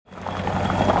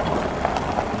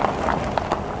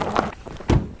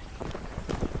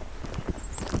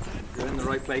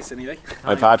place anyway.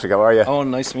 Hi Patrick, how are you? Oh,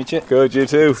 nice to meet you. Good, you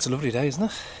too. It's a lovely day, isn't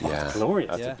it? Yeah,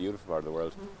 Glorious. that's a beautiful part of the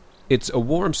world. It's a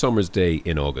warm summer's day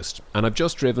in August, and I've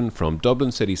just driven from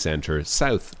Dublin city centre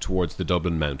south towards the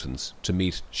Dublin mountains to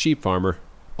meet sheep farmer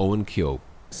Owen Keogh.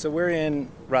 So we're in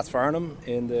Rathfarnham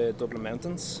in the Dublin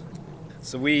mountains.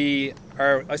 So we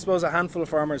are, I suppose, a handful of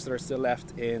farmers that are still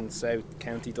left in South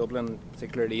County Dublin,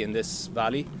 particularly in this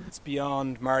valley. It's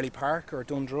beyond Marley Park or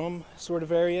Dundrum sort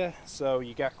of area, so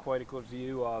you get quite a good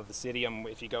view of the city and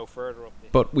if you go further up.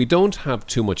 But we don't have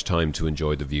too much time to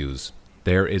enjoy the views.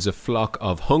 There is a flock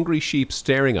of hungry sheep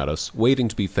staring at us, waiting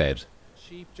to be fed.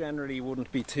 Sheep generally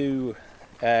wouldn't be too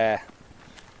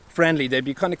friendly. They'd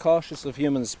be kind of cautious of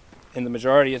humans in the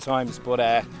majority of times, but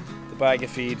the bag of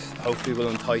feed hopefully will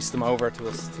entice them over to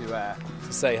us to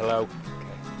say hello.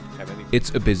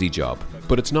 It's a busy job,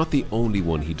 but it's not the only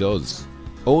one he does.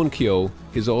 Owen Keogh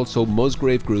is also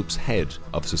Musgrave Group's head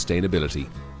of sustainability.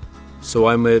 So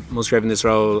I'm with Musgrave in this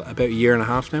role about a year and a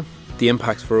half now. The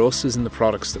impact for us is in the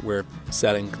products that we're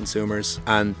selling consumers,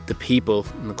 and the people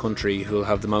in the country who will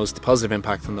have the most positive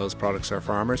impact on those products are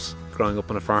farmers. Growing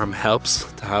up on a farm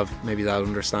helps to have maybe that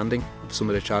understanding of some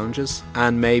of the challenges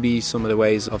and maybe some of the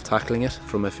ways of tackling it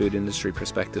from a food industry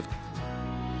perspective.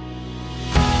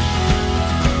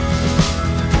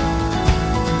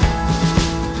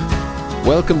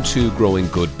 Welcome to Growing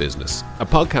Good Business, a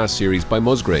podcast series by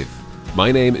Musgrave. My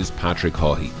name is Patrick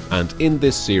Hawhey, and in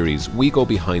this series we go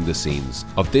behind the scenes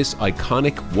of this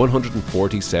iconic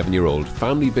 147-year-old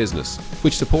family business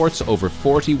which supports over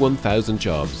 41,000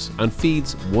 jobs and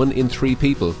feeds 1 in 3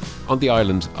 people on the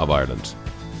island of Ireland.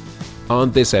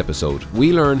 On this episode,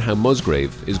 we learn how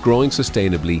Musgrave is growing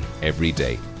sustainably every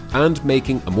day and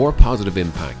making a more positive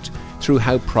impact through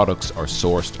how products are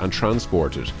sourced and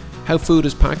transported, how food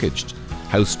is packaged,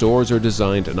 how stores are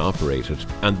designed and operated,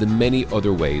 and the many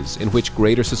other ways in which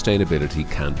greater sustainability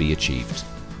can be achieved.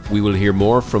 We will hear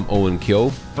more from Owen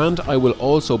Keogh, and I will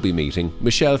also be meeting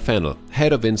Michelle Fennell,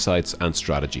 Head of Insights and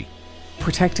Strategy.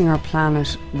 Protecting our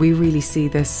planet, we really see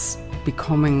this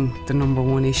becoming the number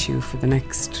one issue for the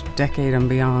next decade and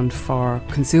beyond for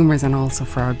consumers and also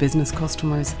for our business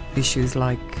customers. Issues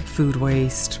like food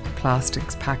waste,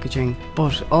 plastics, packaging,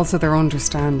 but also their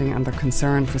understanding and their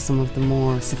concern for some of the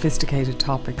more sophisticated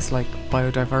topics like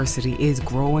biodiversity is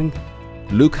growing.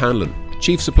 Luke Hanlon,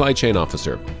 Chief Supply Chain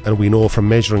Officer. And we know from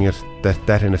measuring it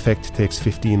that in effect takes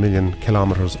 15 million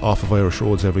kilometres off of Irish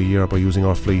roads every year by using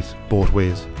our fleet both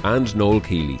ways. And Noel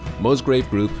Keeley, Musgrave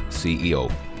Group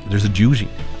CEO. There's a duty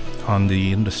on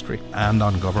the industry and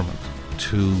on government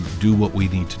to do what we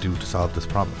need to do to solve this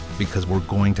problem, because we're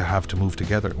going to have to move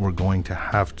together. We're going to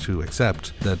have to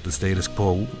accept that the status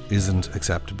quo isn't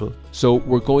acceptable. So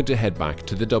we're going to head back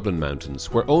to the Dublin mountains,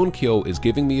 where Owen Keogh is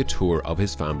giving me a tour of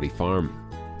his family farm.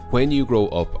 When you grow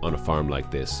up on a farm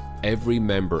like this, every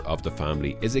member of the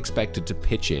family is expected to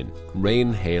pitch in,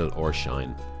 rain, hail or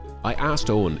shine. I asked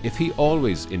Owen if he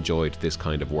always enjoyed this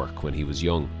kind of work when he was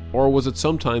young, or was it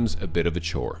sometimes a bit of a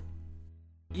chore?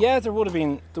 Yeah, there would have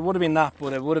been that,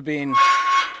 but it would have been,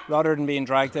 rather than being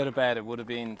dragged out of bed, it would have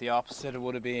been the opposite. It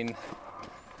would have been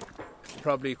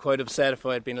probably quite upset if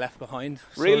I had been left behind.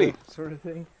 Really? Sort of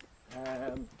thing.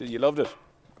 You loved it?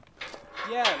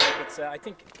 Yeah, like it's. I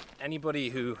think anybody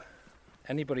who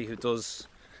does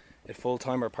it full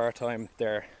time or part time,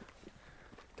 they're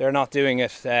not doing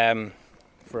it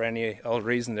for any old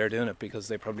reason. They're doing it because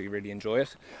they probably really enjoy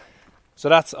it.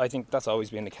 So I think that's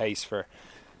always been the case for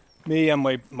me and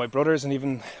my brothers and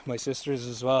even my sisters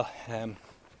as well,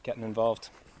 getting involved.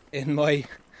 In my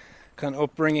kind of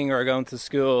upbringing or going to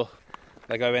school,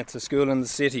 like I went to school in the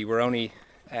city. We're only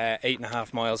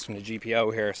 8.5 miles from the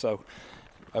GPO here, so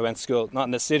I went to school not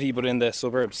in the city but in the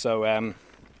suburbs. So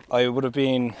I would have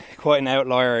been quite an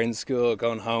outlier in school,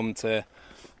 going home to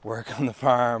work on the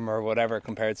farm or whatever,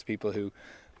 compared to people who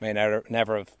may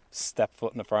never have stepped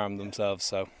foot in a farm themselves.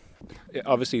 So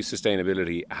Obviously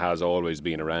sustainability has always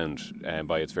been around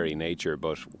by its very nature,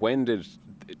 but when did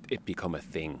it become a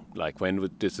thing? Like, when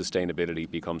did sustainability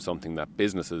become something that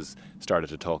businesses started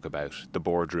to talk about, the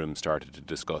boardroom started to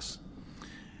discuss?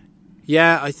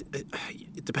 Yeah,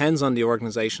 it depends on the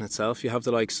organisation itself. You have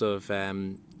the likes of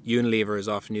Unilever is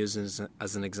often used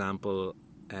as an example,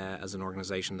 as an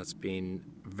organisation that's been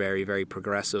very, very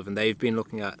progressive, and they've been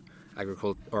looking at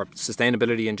agriculture or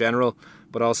sustainability in general,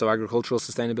 but also agricultural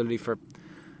sustainability for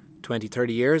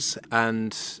 20-30 years.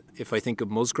 And if I think of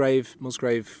Musgrave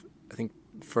I think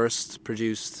first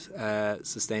produced a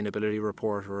sustainability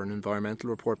report or an environmental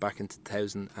report back in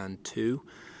 2002.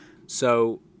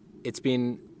 So it's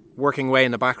been working away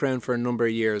in the background for a number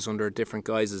of years under different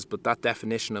guises, but that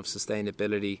definition of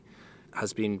sustainability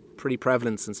has been pretty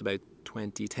prevalent since about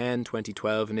 2010,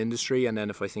 2012 in industry. And then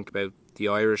if I think about the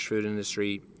Irish food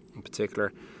industry in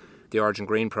particular, the Origin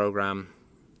Green programme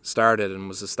started and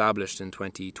was established in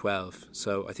 2012.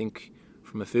 So I think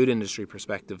from a food industry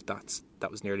perspective,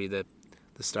 that was nearly the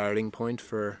starting point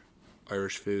for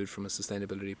Irish food from a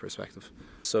sustainability perspective.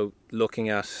 So looking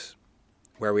at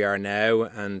where we are now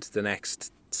and the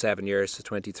next 7 years to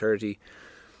 2030,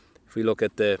 if we look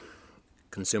at the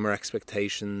consumer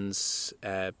expectations,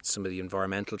 some of the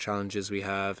environmental challenges we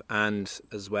have, and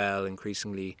as well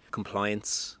increasingly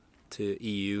compliance to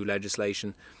EU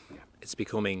legislation, it's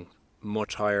becoming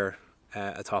much higher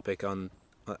a topic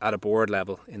at a board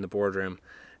level in the boardroom.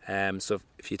 So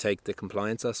if you take the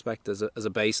compliance aspect as a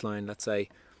baseline, let's say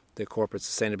the Corporate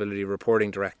Sustainability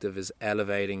Reporting Directive is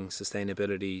elevating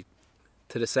sustainability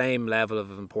to the same level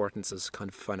of importance as kind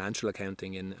of financial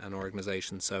accounting in an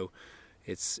organisation. So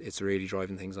it's really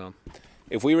driving things on.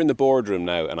 If we were in the boardroom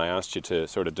now and I asked you to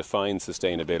sort of define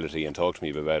sustainability and talk to me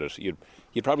about it,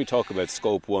 you'd probably talk about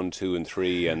scope 1, 2 and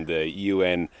 3 and the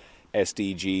UN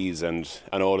SDGs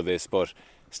and all of this, but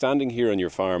standing here on your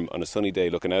farm on a sunny day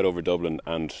looking out over Dublin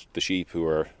and the sheep who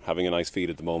are having a nice feed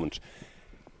at the moment,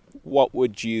 what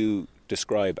would you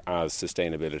describe as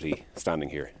sustainability standing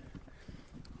here?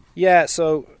 Yeah,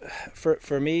 so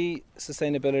for me,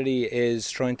 sustainability is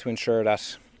trying to ensure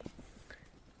that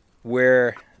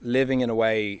we're living in a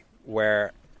way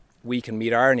where we can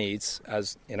meet our needs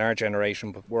as in our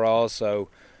generation, but we're also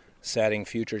setting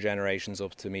future generations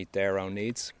up to meet their own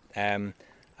needs. And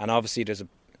obviously there's a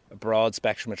broad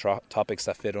spectrum of topics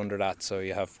that fit under that. So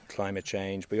you have climate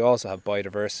change, but you also have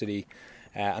biodiversity.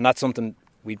 And that's something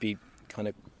we'd be kind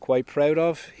of quite proud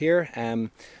of here.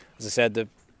 As I said,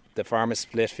 the farm is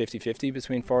split 50-50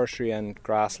 between forestry and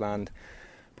grassland.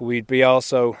 But we'd be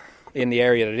also, in the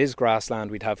area that is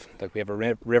grassland, we have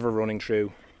a river running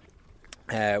through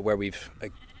where we've a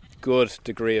good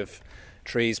degree of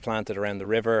trees planted around the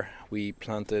river. We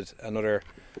planted another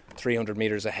 300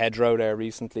 metres of hedgerow there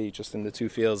recently, just in the two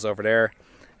fields over there,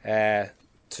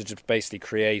 to just basically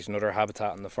create another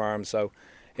habitat on the farm. So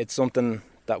it's something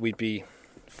that we'd be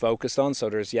focused on. So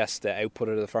there's, yes, the output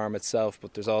of the farm itself,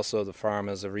 but there's also the farm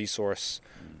as a resource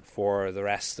for the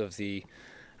rest of the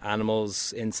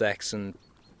animals, insects and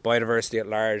biodiversity at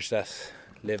large that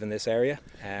live in this area.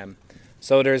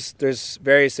 So there's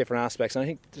various different aspects, and I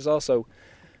think there's also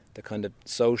the kind of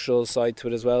social side to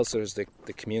it as well. So there's the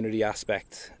community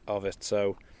aspect of it.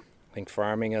 So I think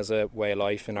farming as a way of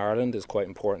life in Ireland is quite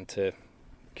important to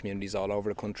communities all over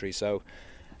the country. So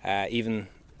even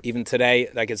today,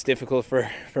 like, it's difficult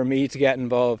for me to get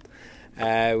involved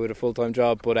with a full-time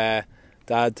job, but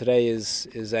Dad today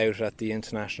is out at the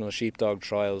International Sheepdog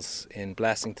Trials in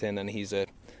Blessington, and he's a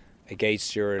gate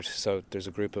steward. So there's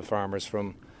a group of farmers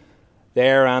from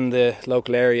there and the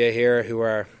local area here who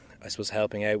are, I suppose,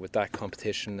 helping out with that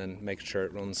competition and making sure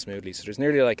it runs smoothly. So there's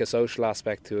nearly like a social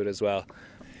aspect to it as well.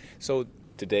 So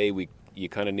today you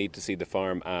kind of need to see the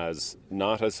farm as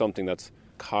not as something that's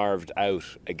carved out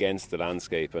against the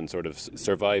landscape and sort of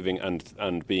surviving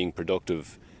and being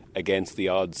productive against the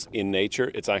odds in nature.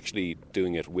 It's actually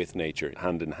doing it with nature,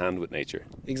 hand in hand with nature.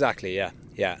 Exactly,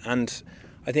 yeah. And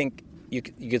I think you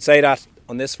could say that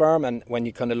on this farm, and when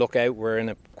you kind of look out, we're in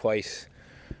a quite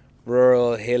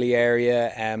rural, hilly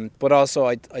area, but also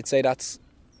I'd say that's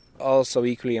also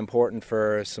equally important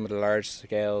for some of the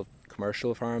large-scale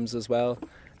commercial farms as well,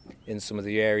 in some of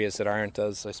the areas that aren't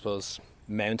as, I suppose,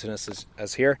 mountainous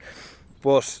as here.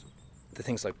 But the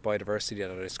things like biodiversity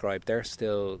that I described, they're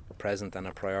still present and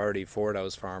a priority for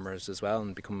those farmers as well,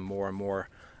 and becoming more and more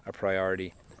a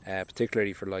priority,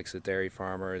 particularly for the likes of dairy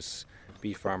farmers,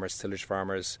 beef farmers, tillage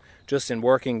farmers. Just in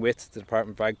working with the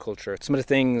Department of Agriculture, some of the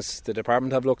things the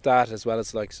department have looked at, as well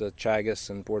as like Teagasc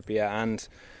and Bord Bia and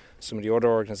some of the other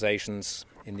organisations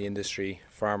in the industry,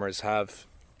 farmers have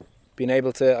been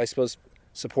able to, I suppose,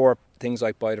 support things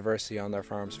like biodiversity on their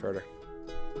farms further.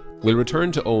 We'll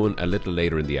return to Owen a little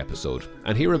later in the episode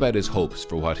and hear about his hopes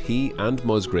for what he and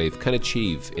Musgrave can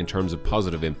achieve in terms of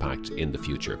positive impact in the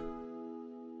future.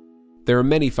 There are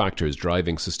many factors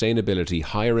driving sustainability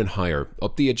higher and higher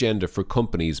up the agenda for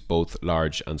companies both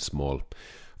large and small.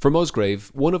 For Musgrave,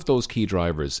 one of those key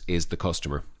drivers is the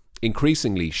customer.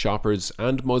 Increasingly, shoppers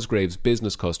and Musgrave's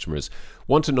business customers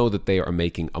want to know that they are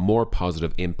making a more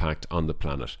positive impact on the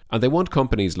planet, and they want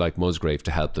companies like Musgrave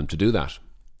to help them to do that.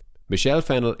 Michelle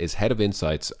Fennell is Head of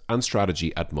Insights and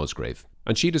Strategy at Musgrave,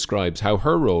 and she describes how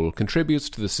her role contributes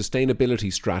to the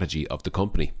sustainability strategy of the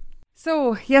company.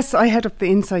 So, yes, I head up the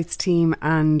Insights team,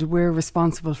 and we're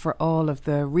responsible for all of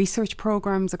the research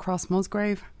programmes across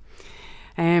Musgrave.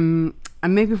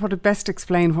 And maybe what would best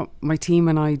explain what my team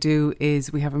and I do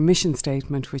is we have a mission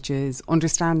statement, which is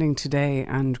understanding today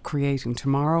and creating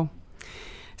tomorrow.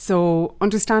 So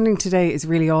understanding today is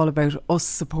really all about us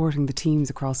supporting the teams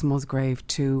across Musgrave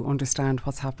to understand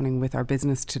what's happening with our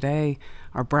business today,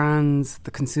 our brands,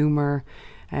 the consumer.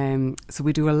 So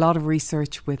we do a lot of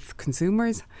research with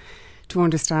consumers to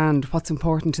understand what's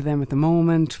important to them at the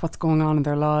moment, what's going on in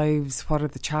their lives, what are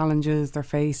the challenges they're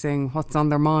facing, what's on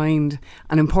their mind,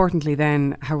 and importantly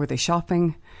then, how are they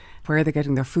shopping, where are they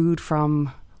getting their food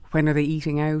from, when are they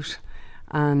eating out,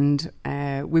 and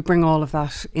we bring all of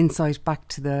that insight back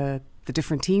to the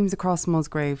different teams across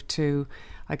Musgrave to,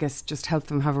 I guess, just help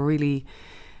them have a really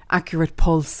accurate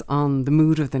pulse on the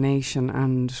mood of the nation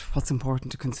and what's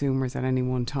important to consumers at any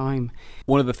one time.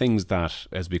 One of the things that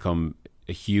has become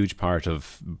a huge part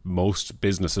of most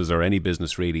businesses, or any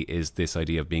business really, is this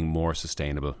idea of being more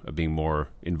sustainable, of being more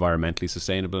environmentally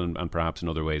sustainable and perhaps in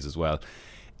other ways as well.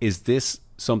 Is this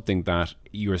something that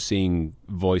you're seeing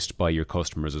voiced by your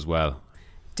customers as well?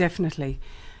 Definitely.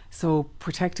 So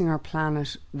protecting our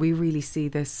planet, we really see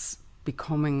this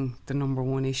becoming the number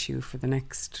one issue for the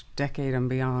next decade and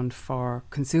beyond for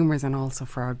consumers and also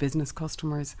for our business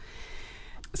customers.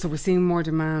 So we're seeing more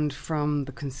demand from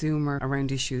the consumer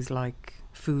around issues like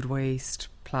food waste,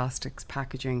 plastics,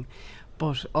 packaging,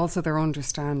 but also their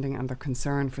understanding and their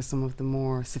concern for some of the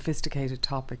more sophisticated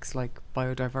topics like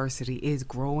biodiversity is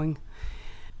growing.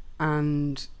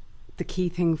 And the key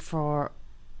thing for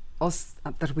us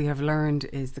that we have learned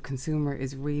is the consumer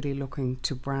is really looking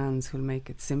to brands who'll make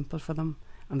it simple for them,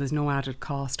 and there's no added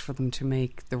cost for them to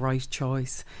make the right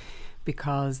choice,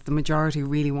 because the majority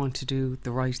really want to do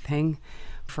the right thing.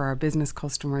 For our business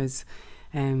customers,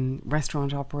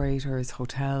 restaurant operators,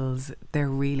 hotels, they're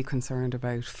really concerned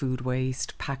about food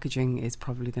waste. Packaging is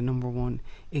probably the number one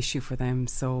issue for them.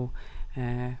 So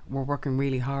we're working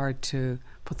really hard to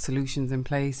put solutions in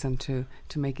place and to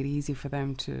make it easy for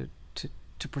them to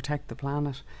protect the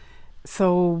planet.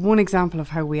 So one example of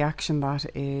how we action that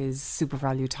is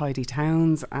SuperValue Tidy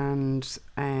Towns, and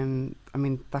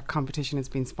that competition has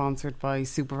been sponsored by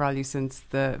SuperValue since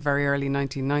the very early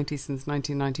 1990s, since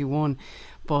 1991,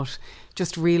 but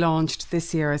just relaunched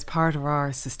this year as part of our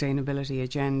sustainability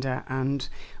agenda and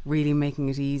really making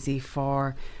it easy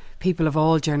for people of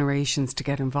all generations to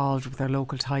get involved with their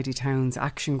local Tidy Towns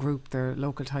action group, their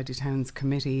local Tidy Towns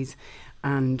committees,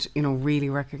 and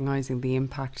really recognising the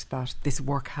impact that this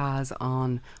work has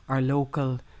on our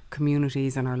local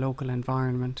communities and our local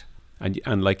environment.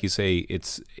 And like you say,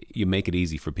 you make it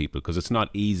easy for people, because it's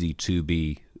not easy to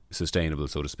be sustainable,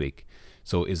 so to speak.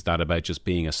 So is that about just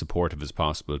being as supportive as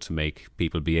possible to make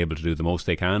people be able to do the most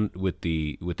they can with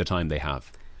the time they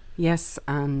have? Yes,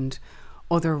 and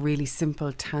other really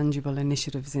simple, tangible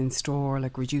initiatives in store,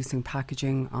 like reducing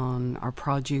packaging on our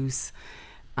produce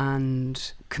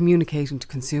and communicating to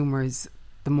consumers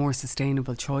the more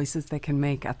sustainable choices they can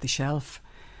make at the shelf.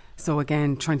 So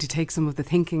again, trying to take some of the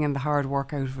thinking and the hard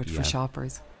work out of it for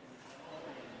shoppers.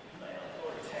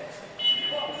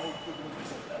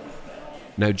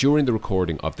 Now, during the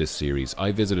recording of this series,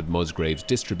 I visited Musgrave's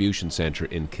distribution centre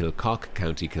in Kilcock,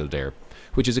 County Kildare,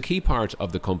 which is a key part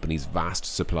of the company's vast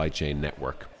supply chain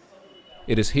network.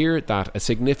 It is here that a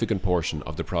significant portion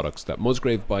of the products that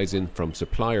Musgrave buys in from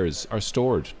suppliers are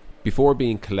stored before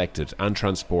being collected and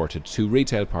transported to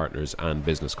retail partners and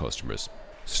business customers.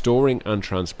 Storing and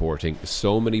transporting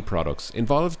so many products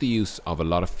involves the use of a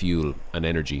lot of fuel and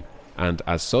energy, and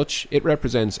as such, it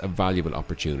represents a valuable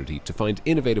opportunity to find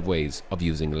innovative ways of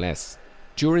using less.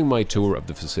 During my tour of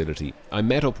the facility, I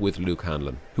met up with Luke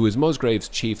Hanlon, who is Musgrave's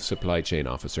Chief Supply Chain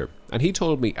Officer, and he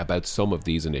told me about some of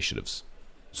these initiatives.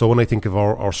 So when I think of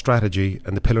our strategy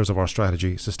and the pillars of our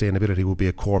strategy, sustainability will be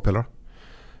a core pillar.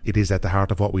 It is at the heart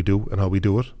of what we do and how we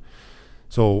do it.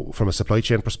 So from a supply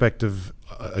chain perspective,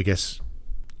 I guess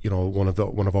one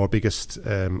of our biggest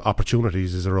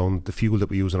opportunities is around the fuel that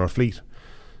we use in our fleet.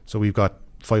 So we've got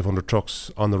 500 trucks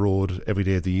on the road every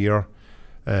day of the year,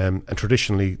 and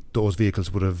traditionally those vehicles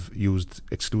would have used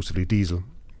exclusively diesel.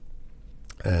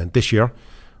 And this year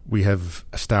we have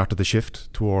started the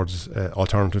shift towards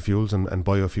alternative fuels and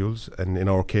biofuels, and in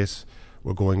our case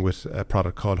we're going with a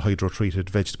product called hydro-treated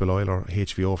vegetable oil, or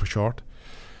HVO for short,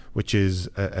 which is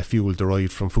a fuel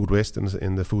derived from food waste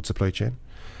in the food supply chain.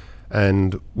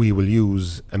 And we will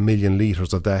use 1 million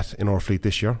litres of that in our fleet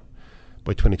this year.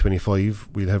 By 2025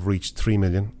 we'll have reached 3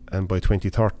 million, and by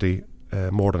 2030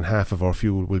 more than half of our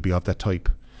fuel will be of that type.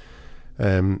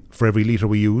 For every litre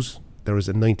we use, there is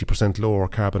a 90% lower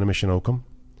carbon emission outcome,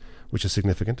 which is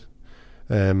significant.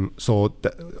 I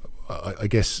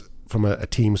guess from a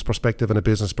team's perspective and a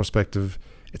business perspective,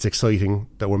 it's exciting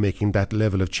that we're making that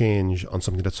level of change on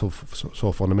something that's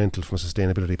so fundamental from a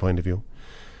sustainability point of view.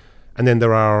 And then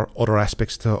there are other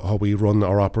aspects to how we run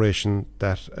our operation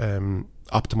that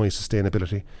optimize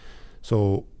sustainability.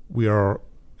 So we are,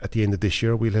 at the end of this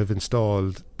year, we'll have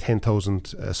installed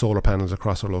 10,000 solar panels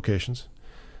across our locations.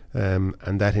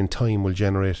 And that in time will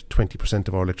generate 20%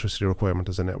 of our electricity requirement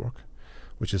as a network,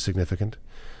 which is significant.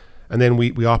 And then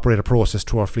we operate a process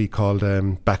to our fleet called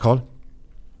backhaul.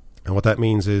 And what that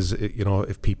means is,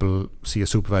 if people see a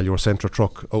SuperValu or Centra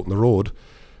truck out on the road,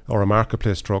 or a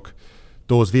marketplace truck,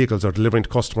 those vehicles are delivering to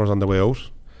customers on the way out,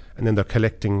 and then they're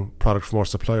collecting product from our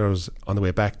suppliers on the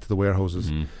way back to the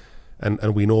warehouses.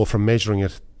 And we know from measuring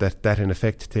it that in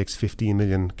effect takes 15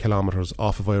 million kilometres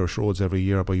off of Irish roads every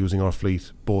year by using our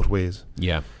fleet both ways.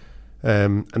 Yeah.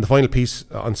 And the final piece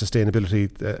on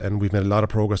sustainability, and we've made a lot of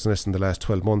progress on this in the last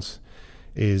 12 months,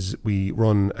 is we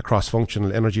run a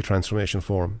cross-functional energy transformation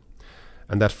forum.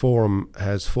 And that forum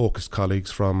has focused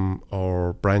colleagues from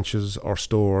our branches, our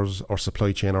stores, our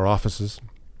supply chain, our offices,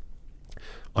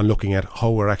 on looking at how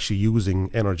we're actually using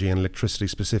energy and electricity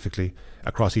specifically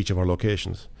across each of our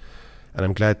locations. And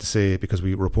I'm glad to say, because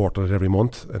we report on it every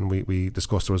month and we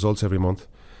discuss the results every month,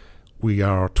 we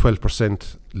are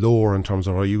 12% lower in terms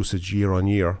of our usage year on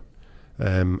year,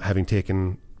 having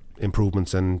taken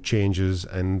improvements and changes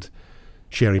and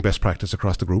sharing best practice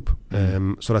across the group.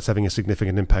 So that's having a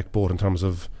significant impact both in terms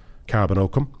of carbon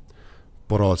outcome,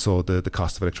 but also the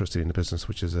cost of electricity in the business,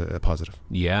 which is a positive.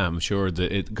 Yeah, I'm sure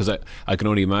because I can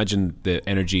only imagine the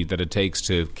energy that it takes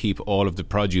to keep all of the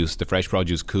produce, the fresh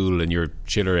produce, cool in your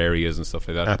chiller areas and stuff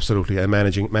like that. Absolutely, and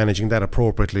managing that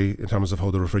appropriately in terms of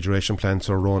how the refrigeration plants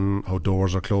are run, how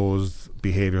doors are closed,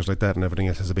 behaviours like that, and everything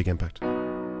else has a big impact.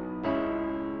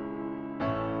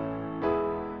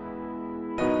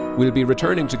 We'll be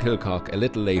returning to Kilcock a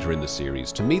little later in the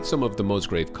series to meet some of the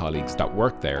Musgrave colleagues that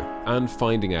work there and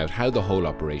finding out how the whole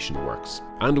operation works.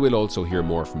 And we'll also hear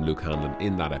more from Luke Hanlon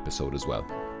in that episode as well.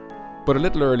 But a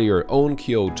little earlier, Owen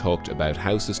Keogh talked about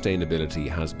how sustainability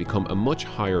has become a much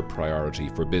higher priority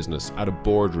for business at a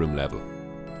boardroom level.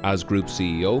 As Group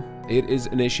CEO, it is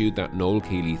an issue that Noel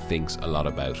Keeley thinks a lot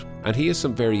about, and he has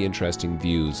some very interesting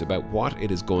views about what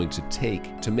it is going to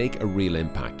take to make a real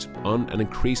impact on an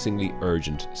increasingly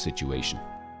urgent situation.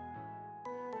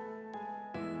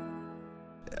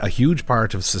 A huge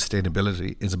part of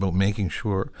sustainability is about making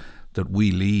sure that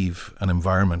we leave an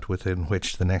environment within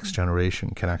which the next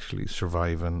generation can actually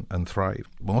survive and thrive.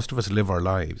 Most of us live our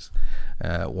lives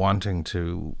wanting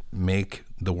to make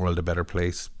the world a better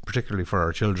place, particularly for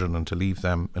our children, and to leave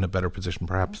them in a better position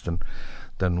perhaps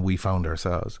than we found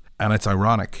ourselves. And it's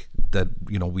ironic that,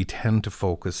 we tend to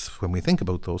focus, when we think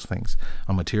about those things,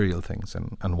 on material things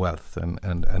and wealth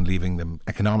and leaving them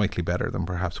economically better than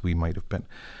perhaps we might have been.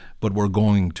 But we're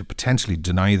going to potentially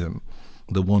deny them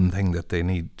the one thing that they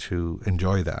need to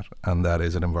enjoy that, and that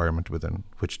is an environment within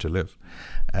which to live.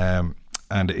 And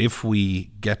if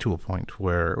we get to a point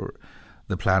where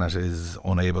the planet is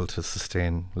unable to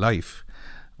sustain life,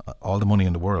 all the money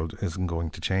in the world isn't going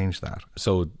to change that.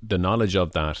 So the knowledge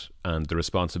of that and the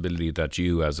responsibility that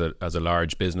you as a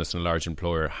large business and a large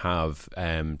employer have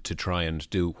to try and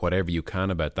do whatever you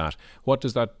can about that, what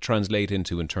does that translate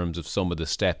into in terms of some of the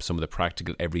steps, some of the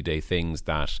practical everyday things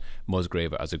that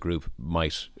Musgrave as a group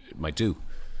might do?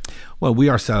 Well, we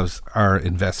ourselves are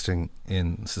investing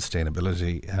in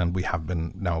sustainability, and we have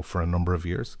been now for a number of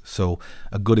years. So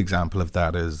a good example of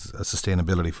that is a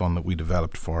sustainability fund that we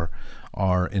developed for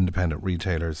our independent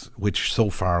retailers, which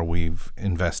so far we've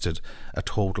invested a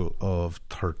total of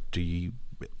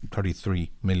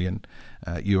 33 million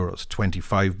euros,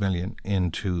 25 million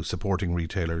into supporting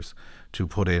retailers to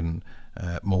put in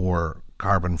more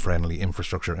carbon-friendly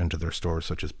infrastructure into their stores,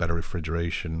 such as better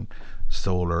refrigeration,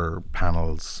 solar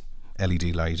panels,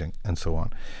 LED lighting, and so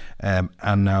on.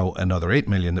 And now another 8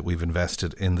 million that we've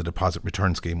invested in the deposit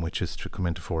return scheme, which is to come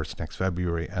into force next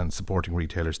February, and supporting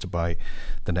retailers to buy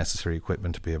the necessary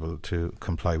equipment to be able to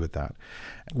comply with that.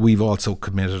 We've also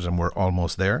committed, and we're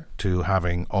almost there, to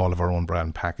having all of our own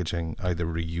brand packaging either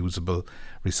reusable,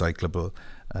 recyclable,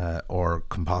 or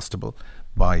compostable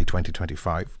by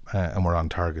 2025, and we're on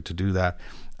target to do that.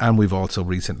 And we've also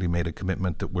recently made a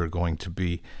commitment that we're going to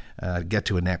be get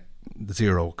to a net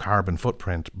zero carbon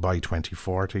footprint by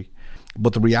 2040.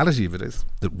 But the reality of it is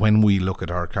that when we look at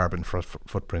our carbon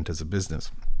footprint as a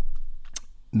business,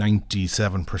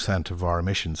 97% of our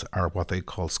emissions are what they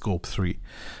call scope 3.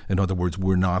 In other words,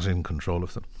 we're not in control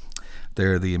of them.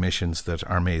 They're the emissions that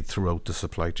are made throughout the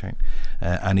supply chain.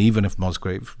 And even if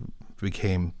Musgrave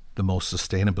became the most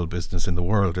sustainable business in the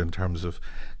world in terms of,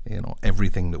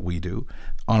 everything that we do.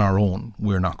 On our own,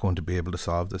 we're not going to be able to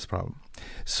solve this problem.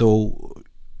 So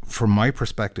from my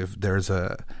perspective, there's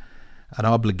an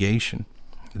obligation,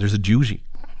 there's a duty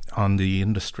on the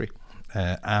industry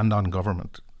and on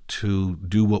government to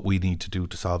do what we need to do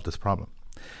to solve this problem.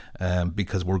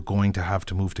 Because we're going to have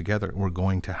to move together. We're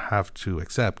going to have to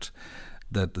accept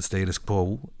that the status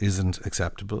quo isn't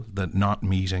acceptable, that not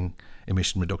meeting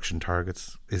emission reduction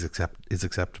targets is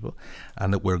acceptable,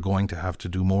 and that we're going to have to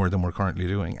do more than we're currently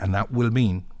doing. And that will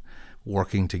mean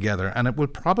working together, and it will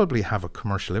probably have a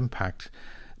commercial impact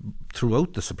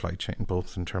throughout the supply chain,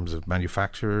 both in terms of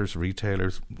manufacturers,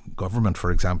 retailers, government,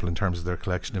 for example, in terms of their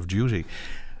collection of duty.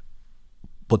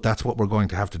 But that's what we're going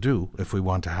to have to do if we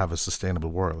want to have a sustainable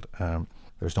world.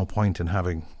 There's no point in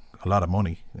having a lot of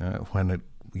money when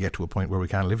we get to a point where we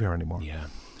can't live here anymore. Yeah.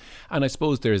 And I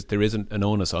suppose there is an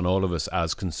onus on all of us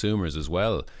as consumers as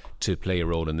well to play a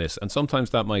role in this. And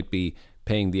sometimes that might be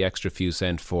paying the extra few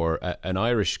cent for an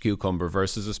Irish cucumber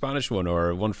versus a Spanish one,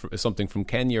 or something from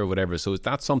Kenya or whatever. So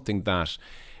that's something that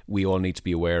we all need to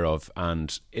be aware of.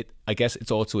 And I guess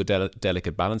it's also a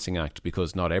delicate balancing act,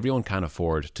 because not everyone can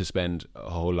afford to spend a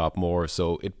whole lot more.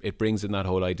 So it brings in that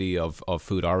whole idea of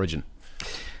food origin.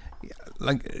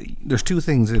 Like, there's two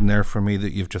things in there for me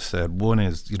that you've just said. One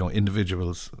is,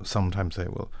 individuals sometimes say,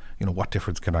 well, what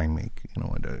difference can I make?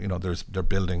 They're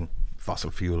building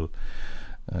fossil fuel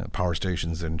power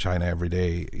stations in China every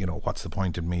day. What's the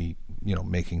point in me,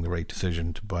 making the right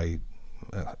decision to buy,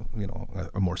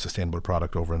 a more sustainable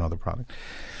product over another product?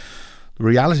 The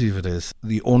reality of it is,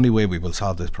 the only way we will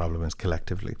solve this problem is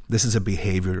collectively. This is a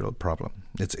behavioural problem.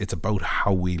 It's about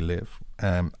how we live,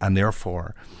 and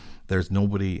therefore there's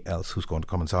nobody else who's going to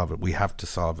come and solve it. We have to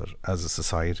solve it as a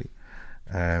society.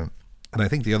 And I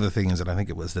think the other thing is that I think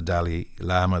it was the Dalai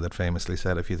Lama that famously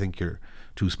said, if you think you're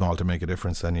too small to make a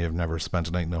difference, then you've never spent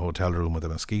a night in a hotel room with a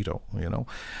mosquito,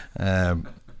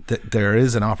 There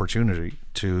is an opportunity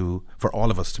for all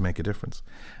of us to make a difference.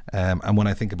 And when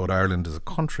I think about Ireland as a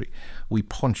country, we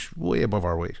punch way above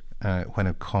our weight when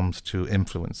it comes to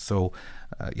influence. So,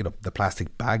 the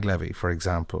plastic bag levy, for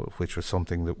example, which was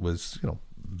something that was,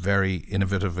 very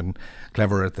innovative and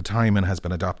clever at the time and has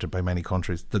been adopted by many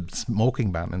countries. The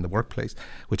smoking ban in the workplace,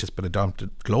 which has been adopted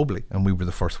globally, and we were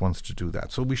the first ones to do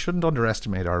that. So we shouldn't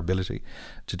underestimate our ability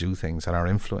to do things and our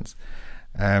influence.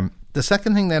 The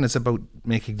second thing then is about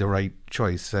making the right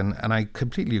choice, and I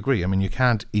completely agree. I mean, you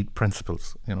can't eat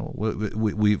principles.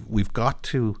 We've got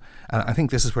to, and I think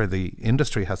this is where the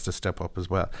industry has to step up as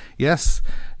well. Yes,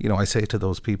 I say to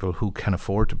those people who can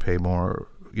afford to pay more,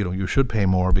 you should pay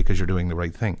more because you're doing the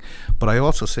right thing. But I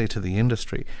also say to the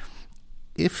industry,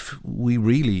 if we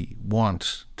really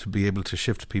want to be able to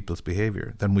shift people's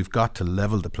behaviour, then we've got to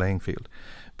level the playing field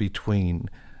between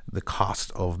the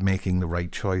cost of making the right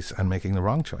choice and making the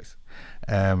wrong choice.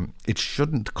 It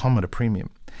shouldn't come at a premium.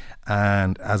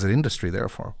 And as an industry,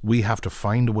 therefore, we have to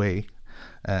find a way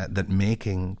that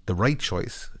making the right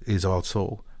choice is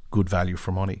also good value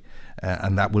for money.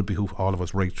 And that will behoove all of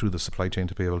us right through the supply chain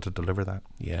to be able to deliver that.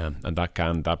 Yeah, and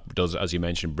that does, as you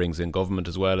mentioned, brings in government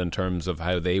as well in terms of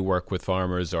how they work with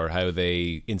farmers or how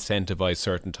they incentivise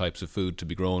certain types of food to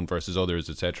be grown versus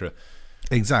others, etc.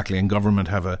 Exactly, and government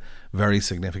have a very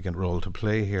significant role to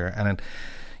play here. And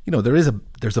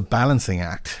there's a balancing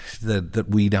act that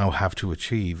we now have to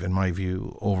achieve, in my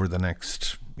view, over the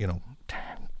next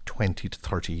 20 to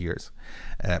 30 years,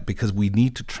 because we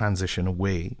need to transition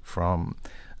away from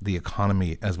the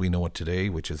economy as we know it today,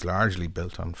 which is largely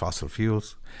built on fossil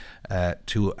fuels,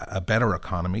 to a better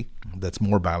economy that's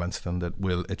more balanced and that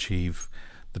will achieve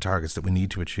the targets that we need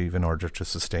to achieve in order to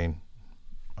sustain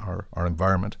our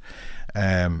environment.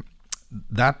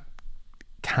 That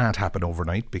can't happen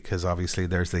overnight, because obviously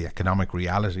there's the economic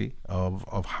reality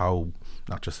of how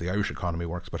not just the Irish economy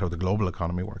works, but how the global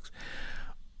economy works.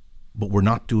 But we're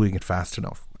not doing it fast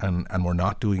enough, and we're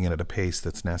not doing it at a pace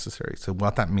that's necessary. So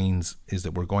what that means is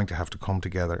that we're going to have to come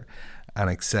together and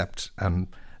accept and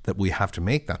that we have to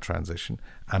make that transition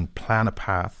and plan a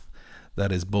path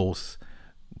that is both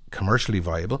commercially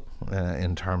viable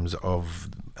in terms of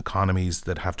economies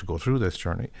that have to go through this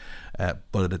journey,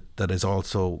 but that is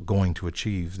also going to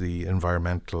achieve the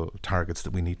environmental targets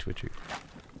that we need to achieve.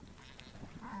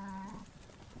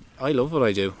 I love what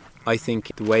I do. I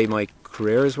think the way my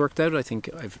career has worked out, I think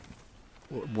I've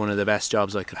one of the best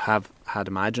jobs I could have had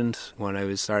imagined when I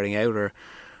was starting out or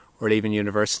leaving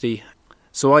university.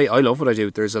 So I love what I do.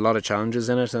 There's a lot of challenges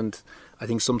in it, and I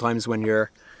think sometimes when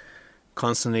you're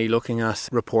constantly looking at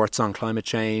reports on climate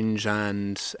change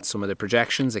and some of the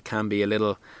projections, it can be a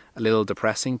little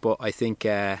depressing. But I think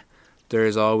there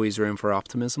is always room for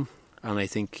optimism, and I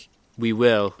think we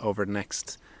will, over the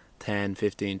next 10,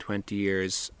 15, 20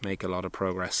 years, make a lot of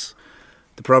progress.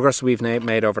 The progress we've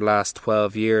made over the last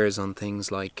 12 years on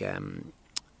things like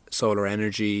solar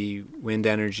energy, wind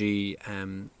energy,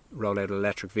 rollout of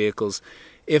electric vehicles,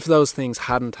 if those things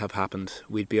hadn't have happened,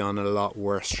 we'd be on a lot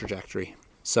worse trajectory.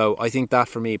 So I think that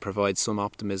for me provides some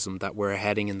optimism that we're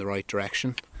heading in the right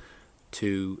direction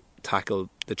to tackle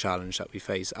the challenge that we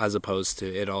face, as opposed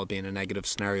to it all being a negative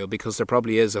scenario, because there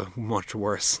probably is a much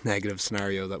worse negative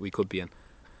scenario that we could be in.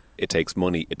 It takes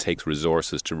money, it takes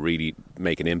resources to really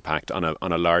make an impact on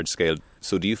a large scale.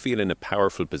 So do you feel in a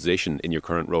powerful position in your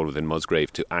current role within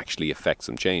Musgrave to actually affect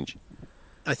some change?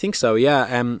 I think so,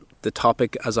 yeah. The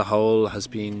topic as a whole has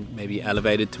been maybe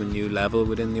elevated to a new level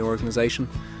within the organisation,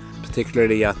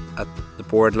 particularly at the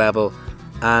board level,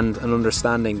 and an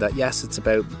understanding that yes, it's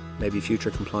about maybe future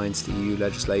compliance to EU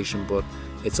legislation, but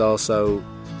it's also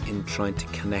in trying to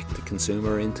connect the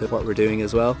consumer into what we're doing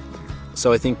as well.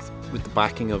 So I think with the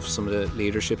backing of some of the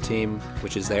leadership team,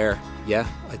 which is there, yeah,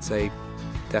 I'd say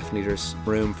definitely there's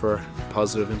room for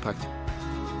positive impact.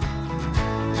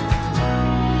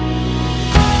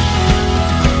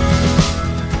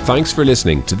 Thanks for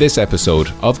listening to this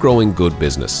episode of Growing Good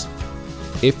Business.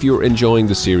 If you're enjoying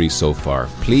the series so far,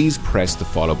 please press the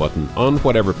follow button on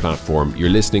whatever platform you're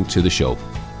listening to the show.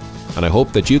 And I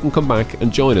hope that you can come back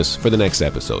and join us for the next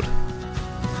episode.